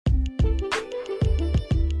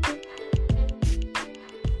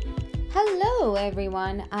Hello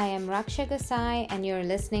everyone, I am Raksha Gosai and you're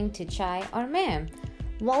listening to Chai or Ma'am.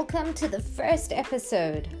 Welcome to the first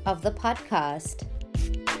episode of the podcast.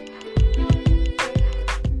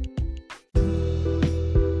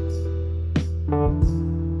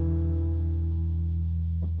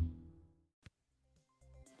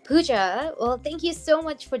 Pooja, well, thank you so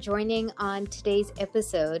much for joining on today's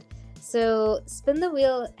episode. So, Spin the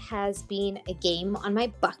Wheel has been a game on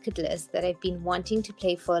my bucket list that I've been wanting to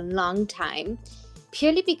play for a long time,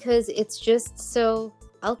 purely because it's just so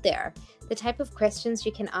out there. The type of questions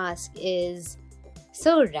you can ask is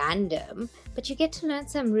so random, but you get to learn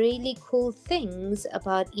some really cool things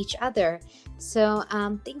about each other. So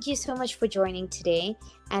thank you so much for joining today,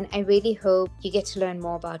 and I really hope you get to learn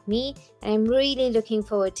more about me, and I'm really looking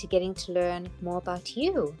forward to getting to learn more about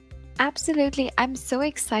you. Absolutely. I'm so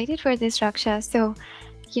excited for this, Raksha. So,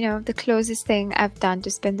 the closest thing I've done to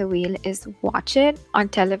Spin the Wheel is watch it on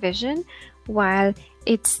television while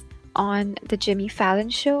it's on the Jimmy Fallon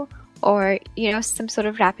show or, some sort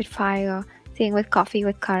of rapid fire thing with Coffee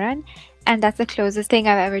with Karan. And that's the closest thing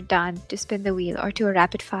I've ever done to Spin the Wheel or to a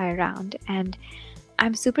rapid fire round. And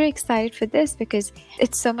I'm super excited for this because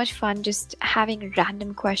it's so much fun just having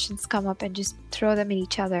random questions come up and just throw them at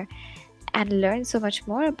each other and learn so much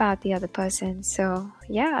more about the other person. So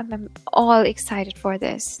yeah, I'm all excited for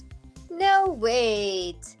this. No,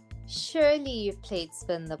 wait. Surely you've played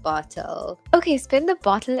Spin the Bottle. Okay, Spin the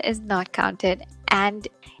Bottle is not counted. And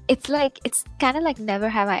it's kind of like Never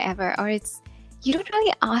Have I Ever, or you don't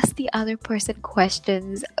really ask the other person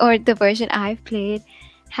questions, or the version I've played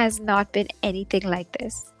has not been anything like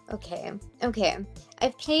this. Okay.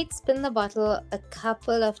 I've played Spin the Bottle a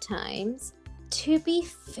couple of times. To be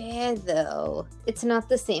fair though, it's not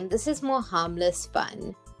the same. This is more harmless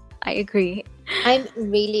fun. I agree. I'm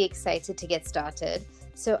really excited to get started.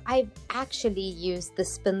 So I've actually used the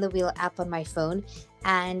Spin the Wheel app on my phone,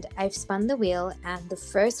 and I've spun the wheel, and the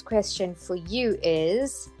first question for you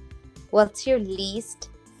is, what's your least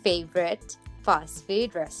favorite fast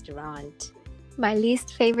food restaurant? My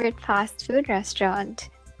least favorite fast food restaurant?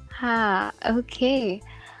 Okay.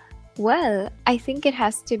 Well, I think it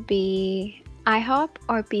has to be IHOP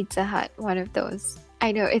or Pizza Hut, one of those.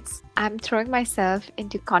 I know I'm throwing myself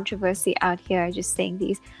into controversy out here just saying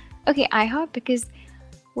these. Okay, IHOP because,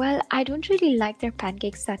 well, I don't really like their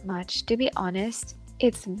pancakes that much. To be honest,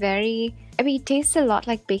 it tastes a lot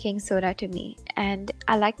like baking soda to me. And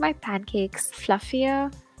I like my pancakes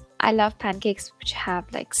fluffier. I love pancakes which have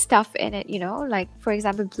like stuff in it, like for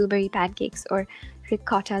example, blueberry pancakes or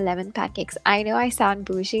ricotta lemon pancakes. I know I sound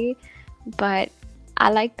bougie, but I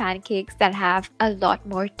like pancakes that have a lot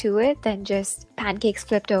more to it than just pancakes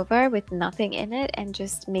flipped over with nothing in it and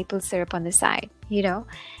just maple syrup on the side,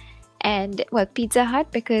 And well, Pizza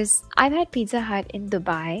Hut, because I've had Pizza Hut in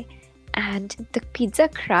Dubai and the pizza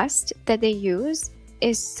crust that they use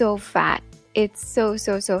is so fat. It's so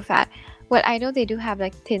fat. Well, I know they do have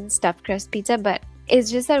like thin stuffed crust pizza, but it's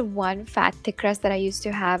just that one fat thick crust that I used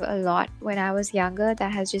to have a lot when I was younger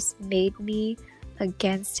that has just made me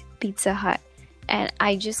against Pizza Hut. And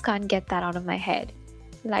I just can't get that out of my head.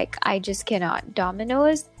 Like, I just cannot.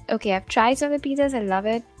 Domino's, okay, I've tried some of the pizzas. I love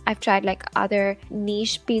it. I've tried like other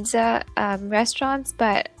niche pizza restaurants,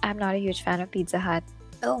 but I'm not a huge fan of Pizza Hut.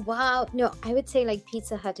 Oh, wow. No, I would say like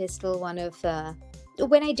Pizza Hut is still one of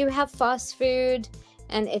when I do have fast food,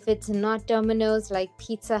 and if it's not Domino's, like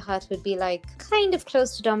Pizza Hut would be like kind of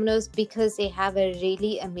close to Domino's because they have a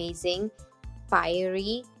really amazing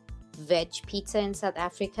fiery veg pizza in South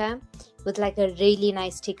Africa with like a really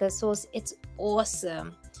nice tikka sauce. It's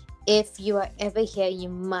awesome. If you are ever here, you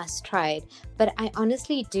must try it. But I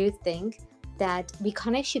honestly do think that we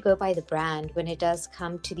can't actually go by the brand when it does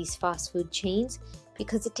come to these fast food chains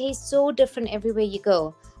because it tastes so different everywhere you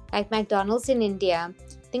go. Like McDonald's in India,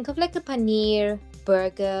 think of like a paneer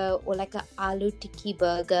burger or like a aloo tikki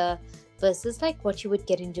burger versus like what you would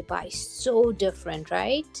get in Dubai. So different,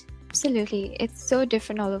 right? Absolutely. It's so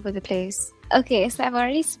different all over the place. Okay, so I've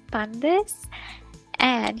already spun this.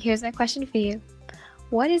 And here's my question for you.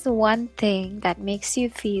 What is one thing that makes you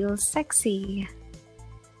feel sexy?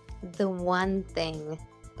 The one thing.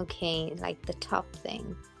 Okay, like the top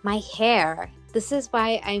thing. My hair. This is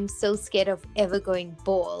why I'm so scared of ever going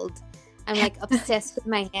bald. I'm like obsessed with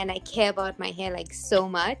my hair and I care about my hair like so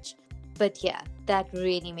much. But yeah, that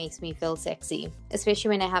really makes me feel sexy, especially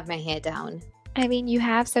when I have my hair down. I mean, you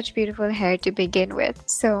have such beautiful hair to begin with.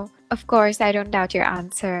 So, of course, I don't doubt your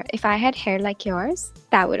answer. If I had hair like yours,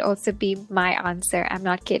 that would also be my answer. I'm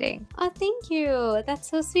not kidding. Oh, thank you. That's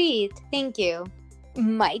so sweet. Thank you.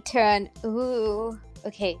 My turn. Ooh.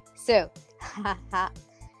 Okay, so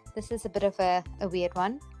this is a bit of a weird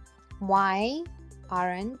one. Why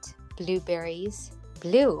aren't blueberries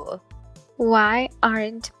blue? Why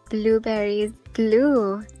aren't blueberries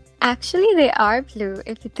blue? Actually, they are blue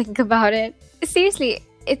if you think about it. Seriously,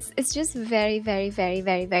 it's just very, very, very,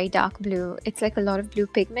 very, very dark blue. It's like a lot of blue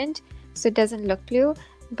pigment, so it doesn't look blue.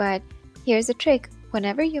 But here's a trick.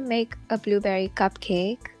 Whenever you make a blueberry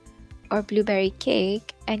cupcake or blueberry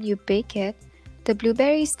cake and you bake it, the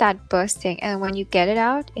blueberries start bursting, and when you get it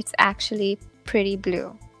out, it's actually pretty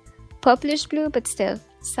blue. Purplish blue, but still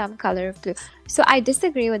some color of blue. So I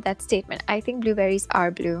disagree with that statement. I think blueberries are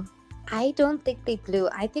blue. I don't think they're blue.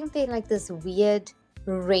 I think they're like this weird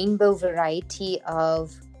rainbow variety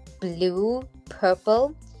of blue,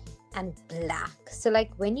 purple, and black. So like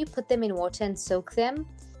when you put them in water and soak them,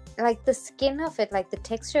 like the skin of it, like the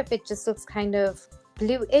texture of it just looks kind of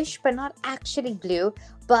bluish, but not actually blue.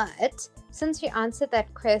 But since you answered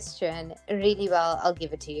that question really well, I'll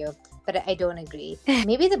give it to you. But I don't agree.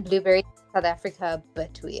 Maybe the blueberries in South Africa are a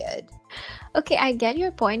bit weird. Okay, I get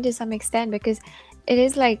your point to some extent because it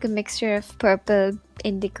is like a mixture of purple,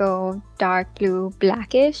 indigo, dark blue,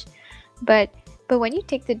 blackish. But when you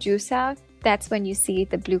take the juice out, that's when you see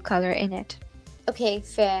the blue color in it. Okay,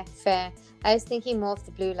 fair. I was thinking more of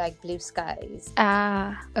the blue, like blue skies.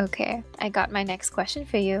 Ah, okay. I got my next question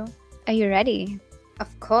for you. Are you ready?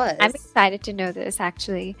 Of course. I'm excited to know this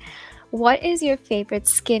actually. What is your favorite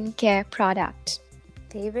skincare product?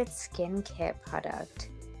 Favorite skincare product?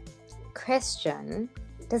 Question.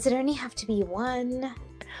 Does it only have to be one?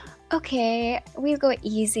 Okay, we'll go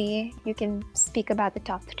easy. You can speak about the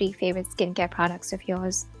top 3 favorite skincare products of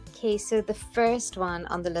yours. Okay, so the first one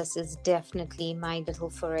on the list is definitely my little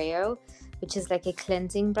Foreo, which is like a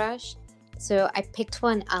cleansing brush. So I picked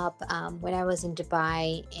one up when I was in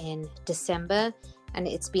Dubai in December, and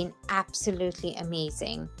it's been absolutely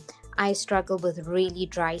amazing. I struggle with really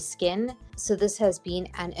dry skin, so this has been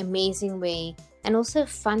an amazing way and also a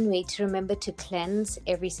fun way to remember to cleanse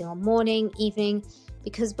every single morning, evening,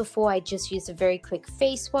 because before I just used a very quick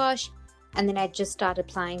face wash and then I just start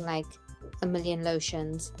applying like a million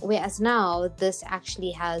lotions. Whereas now this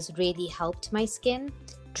actually has really helped my skin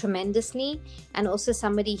tremendously, and also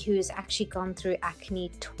somebody who's actually gone through acne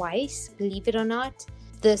twice, believe it or not,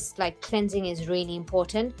 this like cleansing is really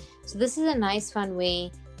important. So this is a nice fun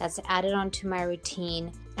way that's added onto my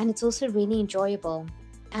routine, and it's also really enjoyable.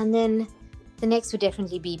 And then the next would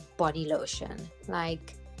definitely be body lotion.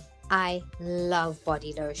 Like, I love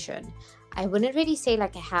body lotion. I wouldn't really say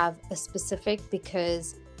like I have a specific,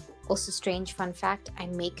 because also strange fun fact, I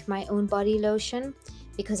make my own body lotion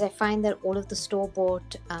because I find that all of the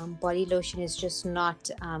store-bought body lotion is just not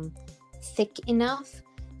thick enough.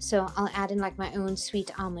 So I'll add in like my own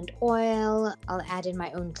sweet almond oil, I'll add in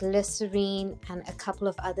my own glycerine and a couple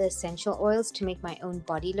of other essential oils to make my own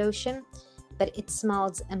body lotion. But it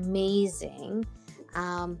smells amazing.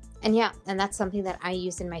 And that's something that I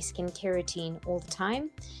use in my skincare routine all the time.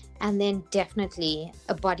 And then definitely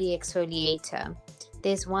a body exfoliator.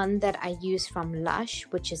 There's one that I use from Lush,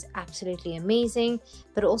 which is absolutely amazing,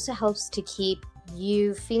 but also helps to keep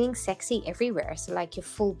you feeling sexy everywhere. So like your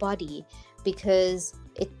full body, because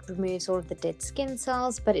it removes all of the dead skin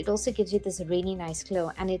cells, but it also gives you this really nice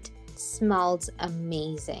glow, and it smells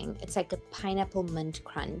amazing. It's like a pineapple mint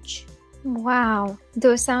crunch. Wow,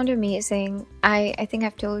 those sound amazing. I think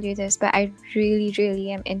I've told you this, but I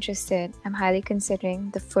really am interested. I'm highly considering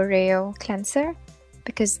the Foreo cleanser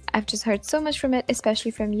because I've just heard so much from it, especially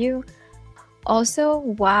from you. Also,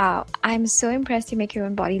 wow, I'm so impressed you make your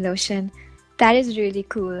own body lotion. That is really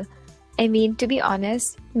cool. I mean, to be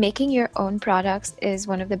honest, making your own products is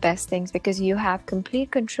one of the best things because you have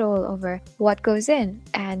complete control over what goes in,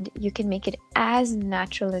 and you can make it as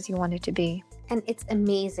natural as you want it to be. And it's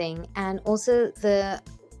amazing. And also the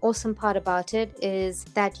awesome part about it is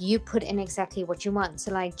that you put in exactly what you want.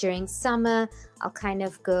 So like during summer, I'll kind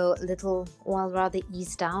of go a little, well, rather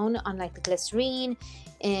ease down on like the glycerine.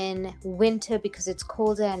 In winter, because it's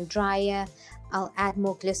colder and drier, I'll add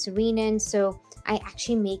more glycerine in. So I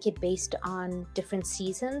actually make it based on different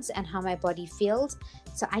seasons and how my body feels,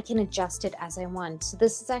 so I can adjust it as I want. So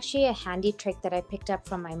this is actually a handy trick that I picked up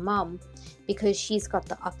from my mom, because she's got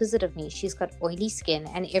the opposite of me. She's got oily skin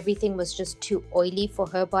and everything was just too oily for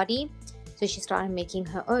her body, so she started making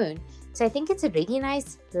her own. So I think it's a really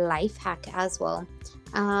nice life hack as well.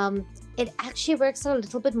 It actually works out a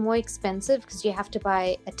little bit more expensive because you have to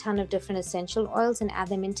buy a ton of different essential oils and add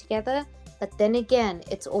them in together. But then again,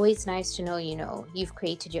 it's always nice to know, you've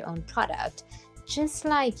created your own product. Just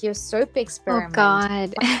like your soap experiment. Oh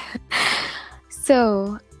God.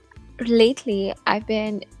 So lately, I've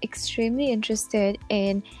been extremely interested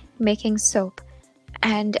in making soap.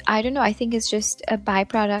 And I don't know, I think it's just a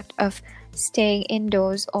byproduct of staying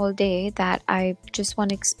indoors all day that I just want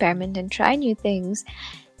to experiment and try new things.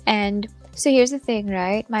 And so here's the thing,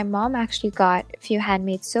 right? My mom actually got a few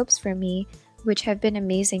handmade soaps for me, which have been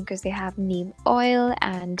amazing because they have neem oil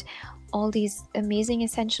and all these amazing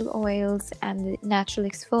essential oils and natural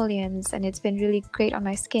exfoliants, and it's been really great on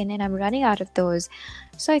my skin, and I'm running out of those.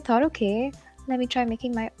 So I thought, okay, let me try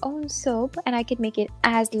making my own soap and I could make it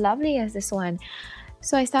as lovely as this one.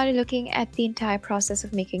 So I started looking at the entire process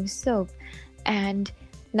of making soap. And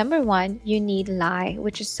number one, you need lye,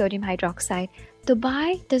 which is sodium hydroxide.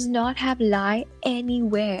 Dubai does not have lye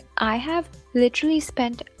anywhere. I have literally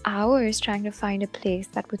spent hours trying to find a place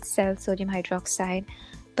that would sell sodium hydroxide,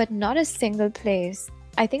 but not a single place.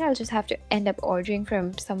 I think I'll just have to end up ordering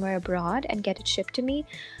from somewhere abroad and get it shipped to me.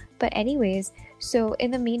 But anyways, so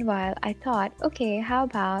in the meanwhile, I thought, okay, how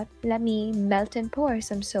about let me melt and pour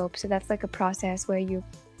some soap. So that's like a process where you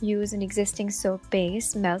use an existing soap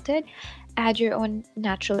base, melt it, add your own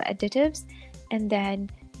natural additives, and then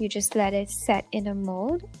you just let it set in a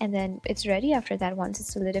mold, and then it's ready after that once it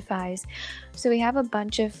solidifies. So we have a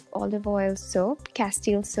bunch of olive oil soap,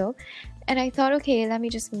 Castile soap, and I thought, okay, let me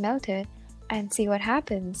just melt it and see what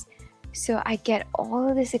happens. So I get all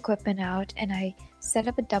of this equipment out and I set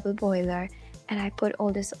up a double boiler and I put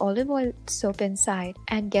all this olive oil soap inside,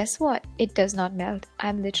 and guess what? It does not melt.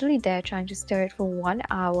 I'm literally there trying to stir it for 1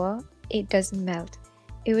 hour. It doesn't melt.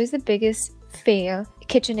 It was the biggest fail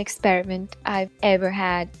kitchen experiment I've ever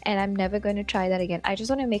had, and I'm never going to try that again. I just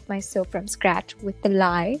want to make my soap from scratch with the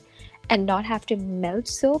lye and not have to melt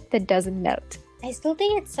soap that doesn't melt. I still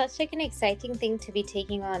think it's such like an exciting thing to be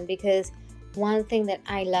taking on, because one thing that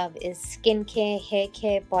I love is skincare, hair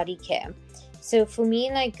care, body care. So for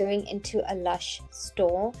me, like going into a Lush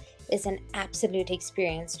store is an absolute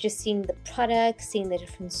experience. Just seeing the products, seeing the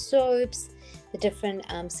different soaps, the different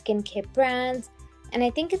skincare brands. And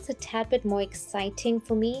I think it's a tad bit more exciting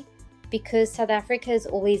for me because South Africa is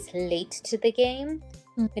always late to the game.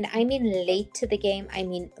 When I mean late to the game, I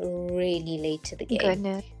mean really late to the game.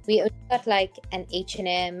 Goodness. We only got like an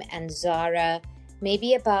H&M and Zara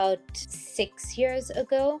maybe about 6 years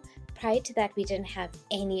ago. Prior to that, we didn't have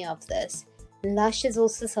any of this. Lush is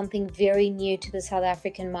also something very new to the South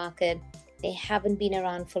African market. They haven't been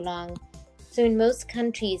around for long. So in most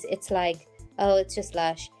countries, it's like, oh, it's just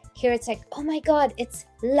Lush. Here it's like, oh my God, it's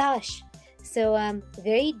Lush. So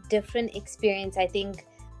very different experience, I think,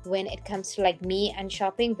 when it comes to like me and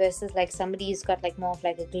shopping versus like somebody who's got like more of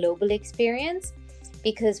like a global experience.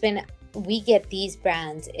 Because when we get these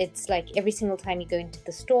brands, it's like every single time you go into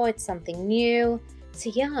the store, it's something new. So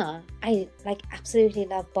yeah, I like absolutely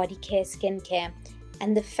love body care, skincare,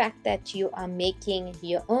 and the fact that you are making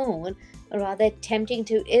your own, or rather attempting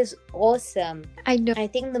to, is awesome. I know. I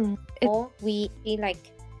think the more we like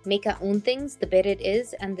make our own things, the better it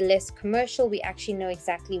is, and the less commercial we actually know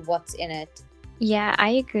exactly what's in it. Yeah,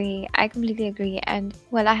 I agree. I completely agree. And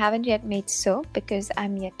well, I haven't yet made soap because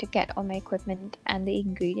I'm yet to get all my equipment and the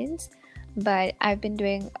ingredients. But I've been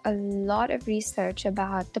doing a lot of research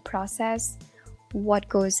about the process, what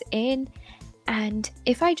goes in. And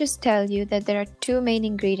if I just tell you that there are 2 main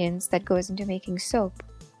ingredients that goes into making soap,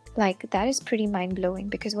 like that is pretty mind-blowing,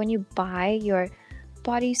 because when you buy your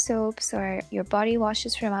body soaps or your body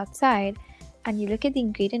washes from outside and you look at the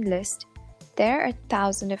ingredient list, there are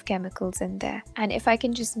thousands of chemicals in there. And if I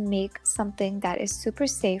can just make something that is super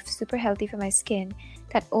safe, super healthy for my skin,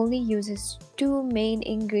 that only uses 2 main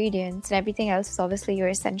ingredients, and everything else is obviously your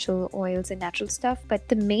essential oils and natural stuff, but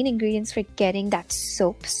the main ingredients for getting that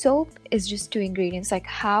soap is just 2 ingredients. Like,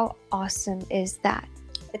 how awesome is that?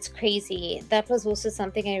 It's crazy. That was also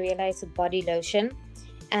something I realized with body lotion.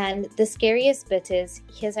 And the scariest bit is,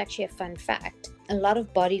 here's actually a fun fact. A lot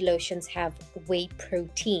of body lotions have whey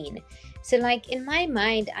protein. So like in my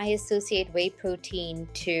mind, I associate whey protein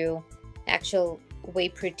to actual whey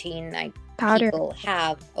protein, like Powder. People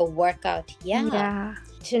have a workout. Yeah.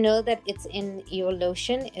 To know that it's in your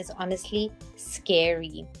lotion is honestly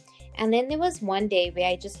scary. And then there was one day where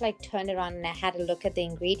I just like turned around and I had a look at the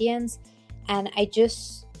ingredients, and I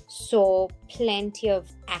just saw plenty of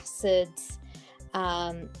acids,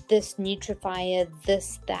 this nutrifier,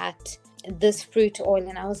 this, that, this fruit oil,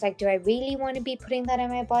 and I was like, do I really want to be putting that in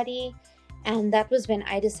my body? And that was when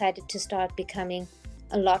I decided to start becoming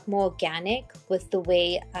a lot more organic with the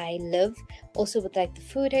way I live, also with like the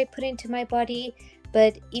food I put into my body.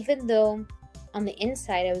 But even though on the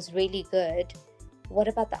inside I was really good, what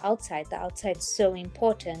about the outside? The outside's so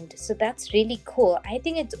important. So that's really cool. I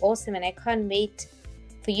think it's awesome, and I can't wait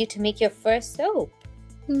for you to make your first soap.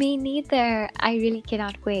 Me neither. I really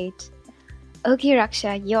cannot wait. Okay,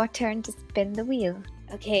 Raksha, your turn to spin the wheel.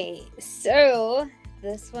 Okay, so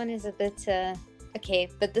this one is a bit okay,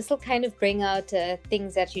 but this will kind of bring out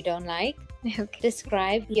things that you don't like. Okay.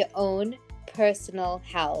 Describe your own personal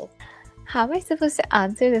hell. How am I supposed to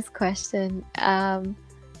answer this question?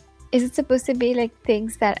 Is it supposed to be like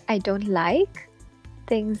things that I don't like?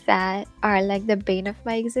 Things that are like the bane of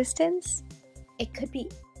my existence? It could be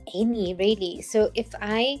any, really. So if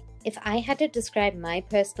I had to describe my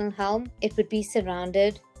personal hell, it would be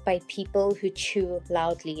surrounded by people who chew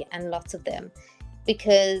loudly, and lots of them.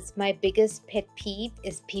 Because my biggest pet peeve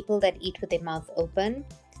is people that eat with their mouth open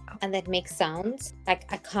and that make sounds.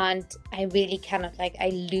 Like I really cannot, like I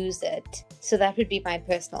lose it. So that would be my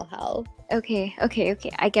personal hell. Okay.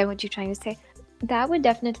 I get what you're trying to say. That would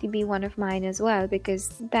definitely be one of mine as well, because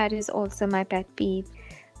that is also my pet peeve.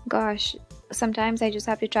 Gosh, sometimes I just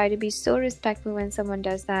have to try to be so respectful when someone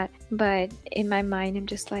does that. But in my mind, I'm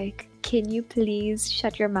just like, can you please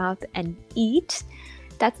shut your mouth and eat?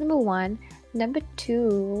 That's number one. Number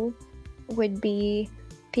two would be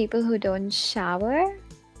people who don't shower.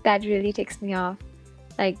 That really ticks me off.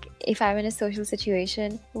 Like, if I'm in a social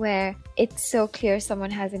situation where it's so clear someone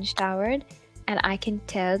hasn't showered and I can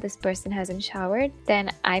tell this person hasn't showered,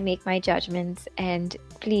 then I make my judgments. And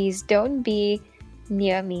please don't be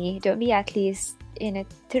near me. Don't be at least in a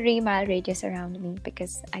 3-mile radius around me,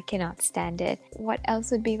 because I cannot stand it. What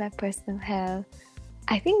else would be my personal hell?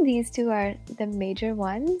 I think these two are the major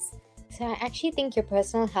ones. So I actually think your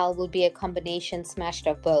personal hell will be a combination smashed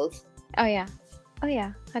of both. Oh yeah,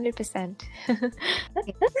 100%.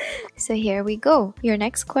 So here we go. Your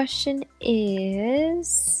next question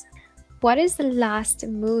is, what is the last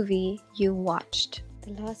movie you watched?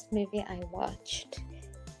 The last movie I watched.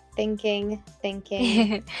 Thinking.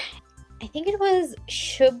 I think it was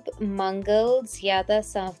Shubh Mangal Zyada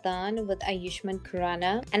Savdhan with Ayushmann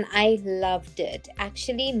Khurrana, and I loved it.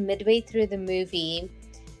 Actually, midway through the movie,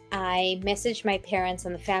 I messaged my parents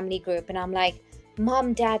on the family group and I'm like,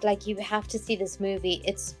 Mom, Dad, like, you have to see this movie.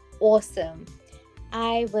 It's awesome.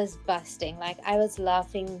 I was busting. Like, I was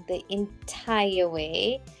laughing the entire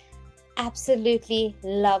way. Absolutely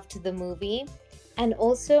loved the movie. And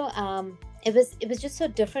also, it was just so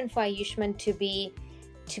different for Ayushmann to be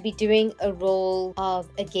doing a role of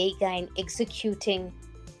a gay guy and executing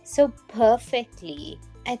so perfectly.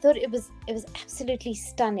 I thought it was absolutely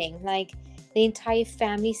stunning. Like, the entire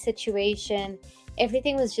family situation,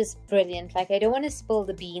 everything was just brilliant. Like, I don't want to spill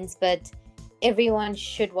the beans, but everyone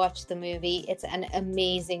should watch the movie. It's an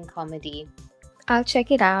amazing comedy. I'll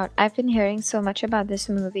check it out. I've been hearing so much about this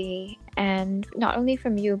movie, and not only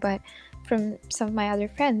from you, but from some of my other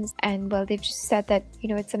friends, and well, they've just said that, you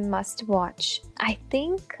know, it's a must watch. I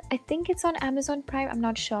think it's on Amazon Prime. I'm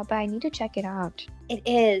not sure, but I need to check it out. It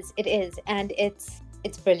is, and it's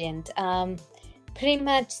brilliant. Pretty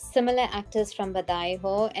much similar actors from Badai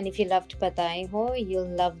Ho, and if you loved Badai Ho,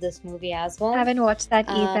 you'll love this movie as well. I haven't watched that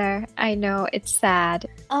either. I know, it's sad.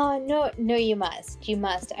 Oh no, you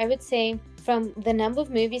must. I would say from the number of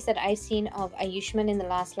movies that I've seen of Ayushmann in the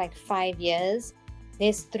last like 5 years,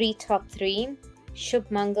 there's top three: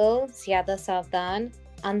 Shubh Mangal, Zyada Savdhan,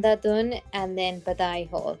 Andhadhun, and then Badai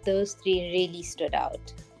Ho. Those three really stood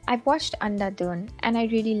out. I've watched Andhadhun and I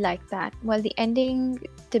really liked that. Well, the ending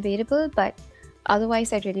debatable, but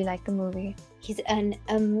otherwise, I really like the movie. He's an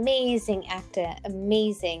amazing actor.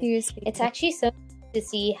 Amazing. Seriously. It's actually so cool to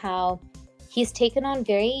see how he's taken on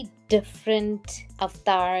very different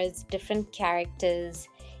avatars, different characters,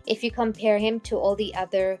 if you compare him to all the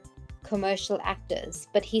other commercial actors.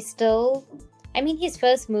 But he's still, I mean, his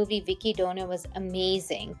first movie, Vicky Donor, was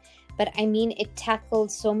amazing. But I mean, it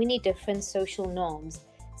tackled so many different social norms,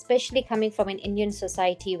 especially coming from an Indian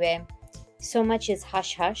society where so much is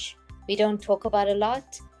hush-hush. We don't talk about a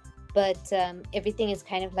lot, but everything is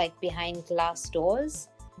kind of like behind glass doors.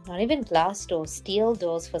 Not even glass doors, steel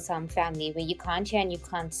doors for some family, where you can't hear and you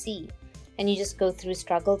can't see, and you just go through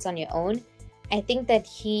struggles on your own. I think that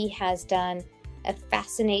he has done a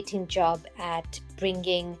fascinating job at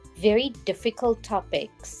bringing very difficult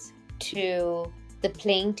topics to the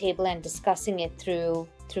playing table and discussing it through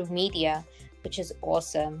media, which is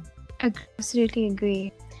awesome. I absolutely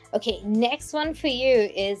agree. Okay, next one for you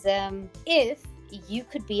is if you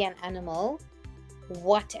could be an animal,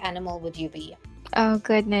 what animal would you be? Oh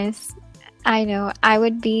goodness. I know. I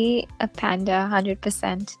would be a panda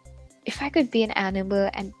 100%. If I could be an animal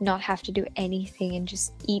and not have to do anything and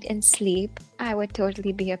just eat and sleep, I would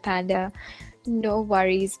totally be a panda. No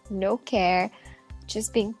worries, no care,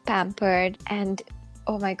 just being pampered, and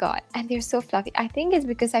oh my god, and they're so fluffy. I think it's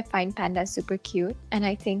because I find pandas super cute, and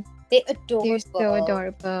I think they're adorable. They're so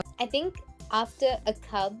adorable. I think after a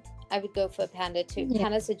cub I would go for a panda too. Yeah.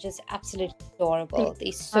 Pandas are just absolutely adorable.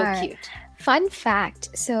 They're so are. cute. Fun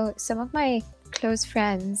fact, so some of my close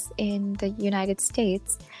friends in the United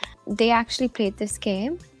States, they actually played this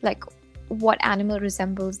game, like what animal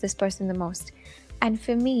resembles this person the most. And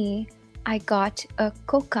for me, I got a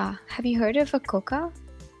koka. Have you heard of a koka?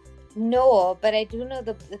 No, but I do know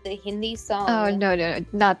the Hindi song. Oh, no,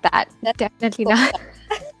 not that. That's Definitely not.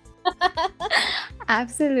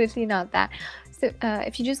 Absolutely not that. So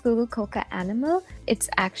if you just Google koka animal, it's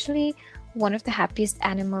actually one of the happiest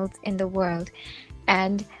animals in the world.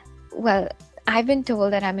 And well, I've been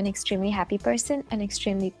told that I'm an extremely happy person and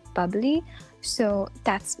extremely bubbly. So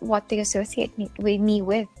that's what they associate me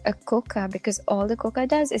with, a koka, because all the koka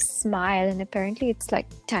does is smile, and apparently it's like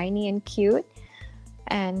tiny and cute,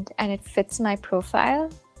 and it fits my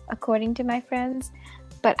profile according to my friends.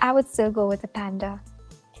 But I would still go with a panda.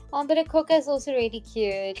 Oh, but a koka is also really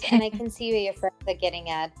cute, and I can see where your friends are getting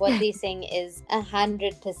at. What they're saying is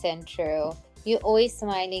 100% true. You're always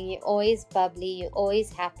smiling, you're always bubbly, you're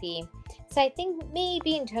always happy. So I think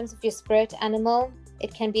maybe in terms of your spirit animal,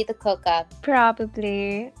 it can be the koka.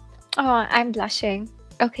 Probably. Oh, I'm blushing.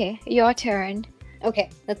 Okay, your turn. Okay,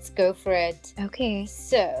 let's go for it. Okay,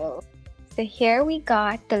 So here we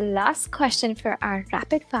got the last question for our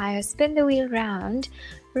rapid fire spin the wheel round.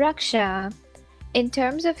 Raksha, in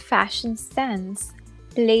terms of fashion sense,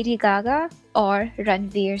 Lady Gaga or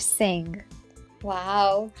Ranveer Singh?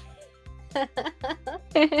 wow.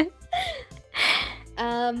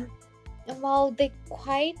 Well, they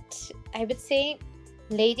quite, I would say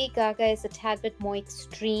Lady Gaga is a tad bit more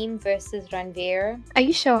extreme versus Ranveer. Are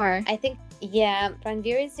you sure? I think, yeah,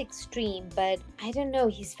 Ranveer is extreme, but I don't know,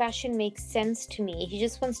 his fashion makes sense to me. He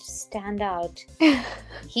just wants to stand out.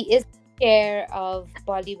 He is the chair of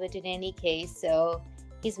Bollywood in any case, so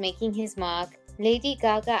he's making his mark. Lady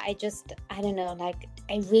Gaga, I don't know, like,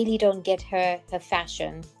 I really don't get her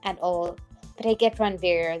fashion at all, but I get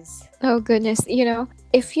Ranveer's. Oh goodness,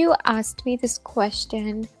 if you asked me this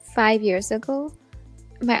question 5 years ago,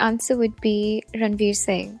 my answer would be Ranveer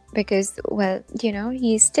Singh, because, well,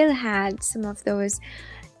 he still had some of those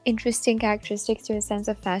interesting characteristics to his sense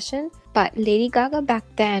of fashion. But Lady Gaga back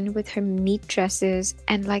then, with her meat dresses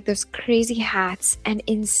and like those crazy hats and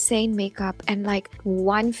insane makeup and like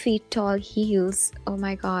 1 feet tall heels, oh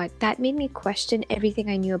my god, that made me question everything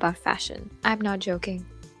I knew about fashion. I'm not joking.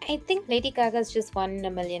 I think Lady Gaga's just 1 in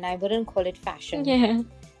a million. I wouldn't call it fashion. Yeah.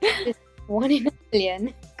 Just 1 in a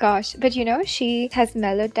million. Gosh, but she has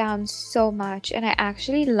mellowed down so much, and I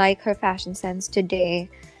actually like her fashion sense today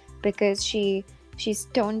because she's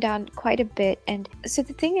toned down quite a bit. And so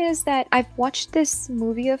the thing is that I've watched this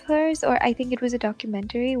movie of hers, or I think it was a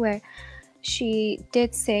documentary, where she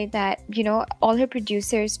did say that, all her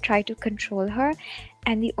producers tried to control her,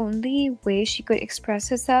 and the only way she could express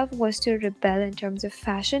herself was to rebel in terms of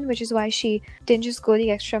fashion, which is why she didn't just go the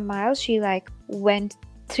extra mile. She went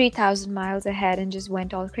 3,000 miles ahead and just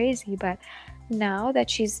went all crazy. But now that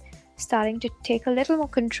she's starting to take a little more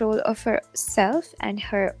control of herself and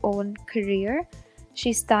her own career,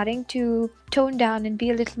 she's starting to tone down and be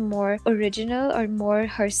a little more original or more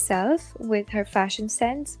herself with her fashion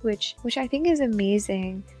sense, which I think is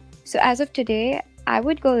amazing. So as of today, I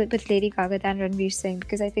would go with Lady Gaga than Ranveer Singh,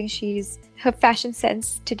 because I think her fashion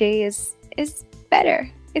sense today is better.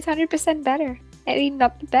 It's 100% better. I mean,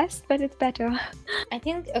 not the best, but it's better. I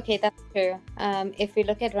think, okay, that's true. If we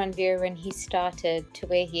look at Ranveer when he started to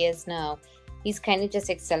where he is now, he's kind of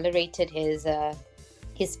just accelerated his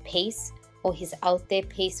pace, or his out there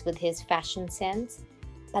pace with his fashion sense.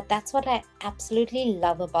 But that's what I absolutely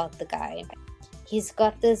love about the guy. He's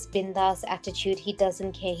got this bindas attitude. He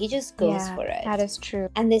doesn't care. He just goes for it. That is true.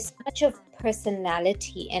 And there's so much of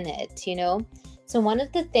personality in it, So one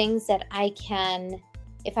of the things that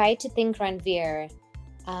if I had to think Ranveer,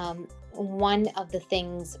 one of the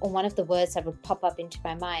things, or one of the words that would pop up into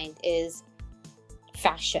my mind is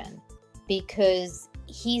fashion, because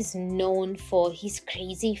he's known for his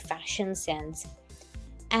crazy fashion sense.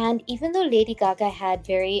 And even though Lady Gaga had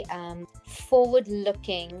very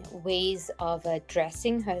forward-looking ways of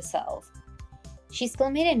dressing herself, she still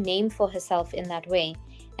made a name for herself in that way.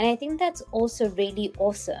 And I think that's also really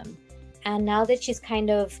awesome. And now that she's kind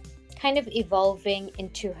of evolving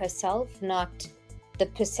into herself, not the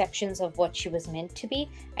perceptions of what she was meant to be,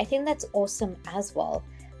 I think that's awesome as well.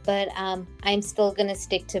 But I'm still gonna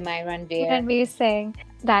stick to my Ranveer. Ranveer Singh,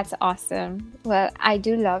 that's awesome. Well, I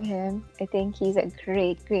do love him. I think he's a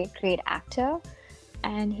great, great, great actor,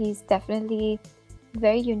 and he's definitely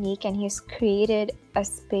very unique, and he's created a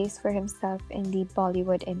space for himself in the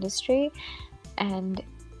Bollywood industry. And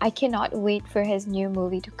I cannot wait for his new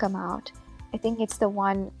movie to come out. I think it's the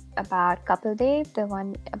one about Couple Day, the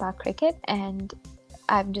one about cricket, and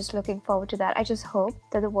I'm just looking forward to that. I just hope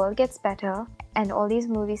that the world gets better and all these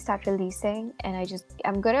movies start releasing, and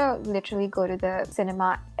I'm gonna literally go to the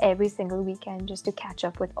cinema every single weekend just to catch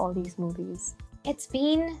up with all these movies. It's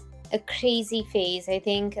been a crazy phase, I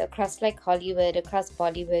think, across like Hollywood, across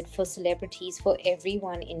Bollywood, for celebrities, for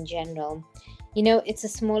everyone in general. You know, it's the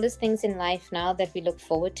smallest things in life now that we look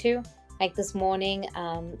forward to. Like this morning,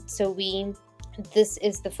 this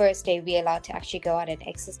is the first day we're allowed to actually go out and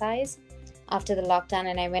exercise after the lockdown,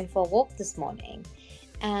 and I went for a walk this morning.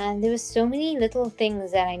 And there were so many little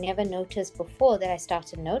things that I never noticed before that I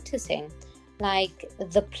started noticing. Like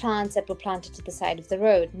the plants that were planted to the side of the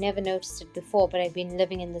road. Never noticed it before, but I've been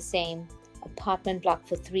living in the same apartment block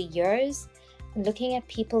for 3 years. And looking at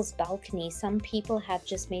people's balconies, some people have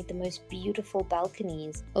just made the most beautiful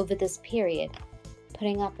balconies over this period,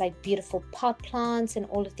 putting up like beautiful pot plants and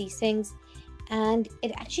all of these things. And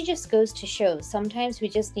it actually just goes to show, sometimes we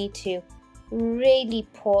just need to really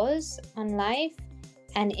pause on life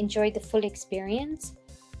and enjoy the full experience,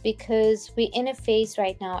 because we're in a phase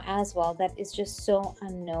right now as well that is just so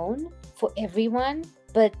unknown for everyone.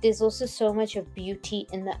 But there's also so much of beauty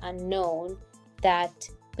in the unknown that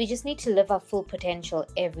we just need to live our full potential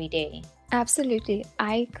every day. Absolutely.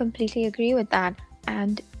 I completely agree with that.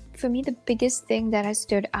 And for me, the biggest thing that has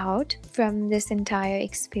stood out from this entire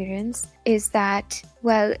experience is that,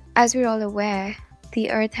 well, as we're all aware, the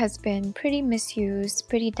earth has been pretty misused,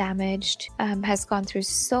 pretty damaged, has gone through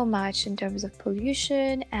so much in terms of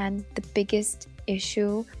pollution, and the biggest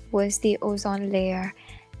issue was the ozone layer.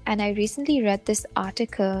 And I recently read this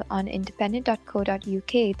article on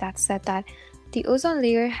independent.co.uk that said that the ozone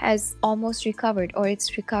layer has almost recovered, or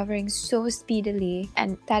it's recovering so speedily,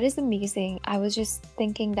 and that is amazing. I was just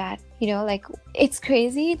thinking that, like, it's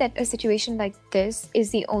crazy that a situation like this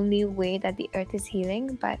is the only way that the earth is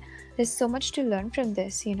healing, but there's so much to learn from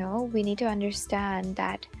this. We need to understand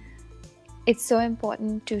that it's so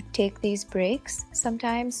important to take these breaks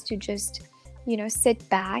sometimes, to just sit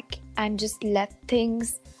back and just let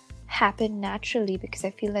things happen naturally, because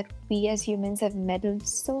I feel that we as humans have meddled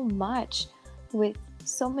so much with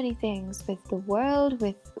so many things, with the world,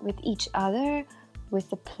 with each other, with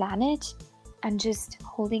the planet, and just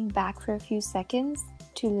holding back for a few seconds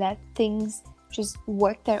to let things just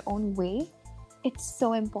work their own way. It's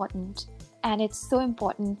so important. And it's so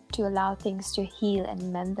important to allow things to heal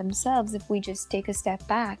and mend themselves if we just take a step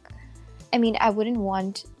back. I mean, I wouldn't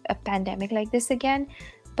want a pandemic like this again,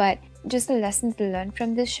 but just the lessons learned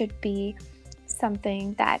from this should be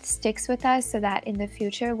something that sticks with us, so that in the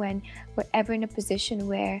future, when we're ever in a position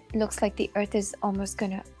where it looks like the earth is almost going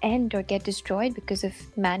to end or get destroyed because of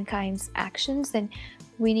mankind's actions, then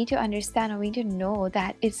we need to understand, or we need to know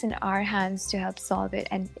that it's in our hands to help solve it,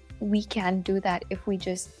 and we can do that if we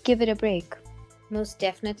just give it a break. Most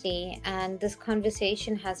definitely. And this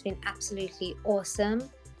conversation has been absolutely awesome,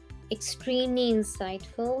 extremely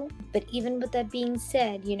insightful. But even with that being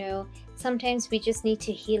said, sometimes we just need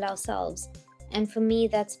to heal ourselves. And for me,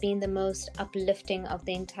 that's been the most uplifting of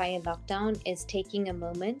the entire lockdown, is taking a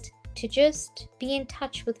moment to just be in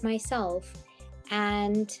touch with myself.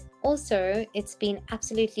 And also, it's been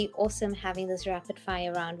absolutely awesome having this rapid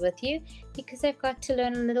fire round with you, because I've got to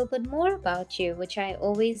learn a little bit more about you, which I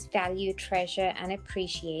always value, treasure, and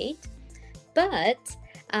appreciate. But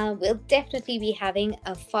we'll definitely be having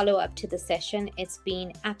a follow-up to the session. It's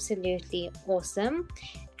been absolutely awesome.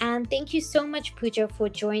 And thank you so much, Pooja, for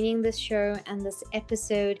joining this show and this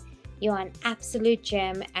episode. You're an absolute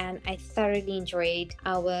gem, and I thoroughly enjoyed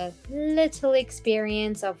our little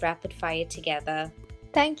experience of rapid fire together.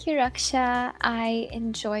 Thank you, Raksha. I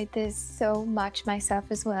enjoyed this so much myself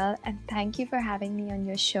as well, and thank you for having me on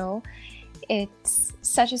your show. It's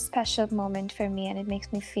such a special moment for me, and it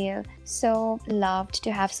makes me feel so loved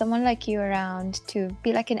to have someone like you around, to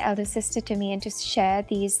be like an elder sister to me, and to share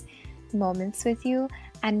these moments with you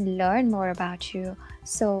and learn more about you.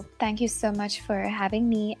 So thank you so much for having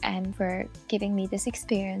me and for giving me this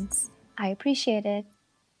experience. I appreciate it.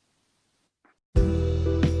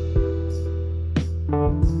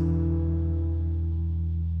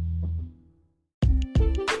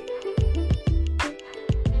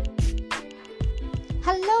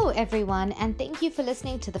 Hello everyone, and thank you for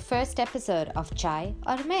listening to the first episode of Chai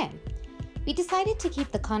Aur Main. We decided to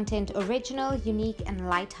keep the content original, unique, and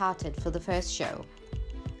light-hearted for the first show.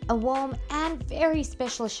 A warm and very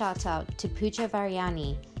special shout out to Pooja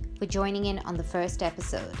Variani for joining in on the first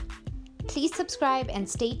episode. Please subscribe and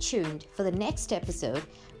stay tuned for the next episode,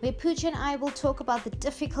 where Pooja and I will talk about the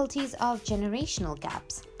difficulties of generational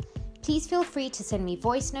gaps. Please feel free to send me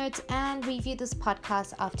voice notes and review this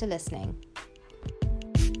podcast after listening.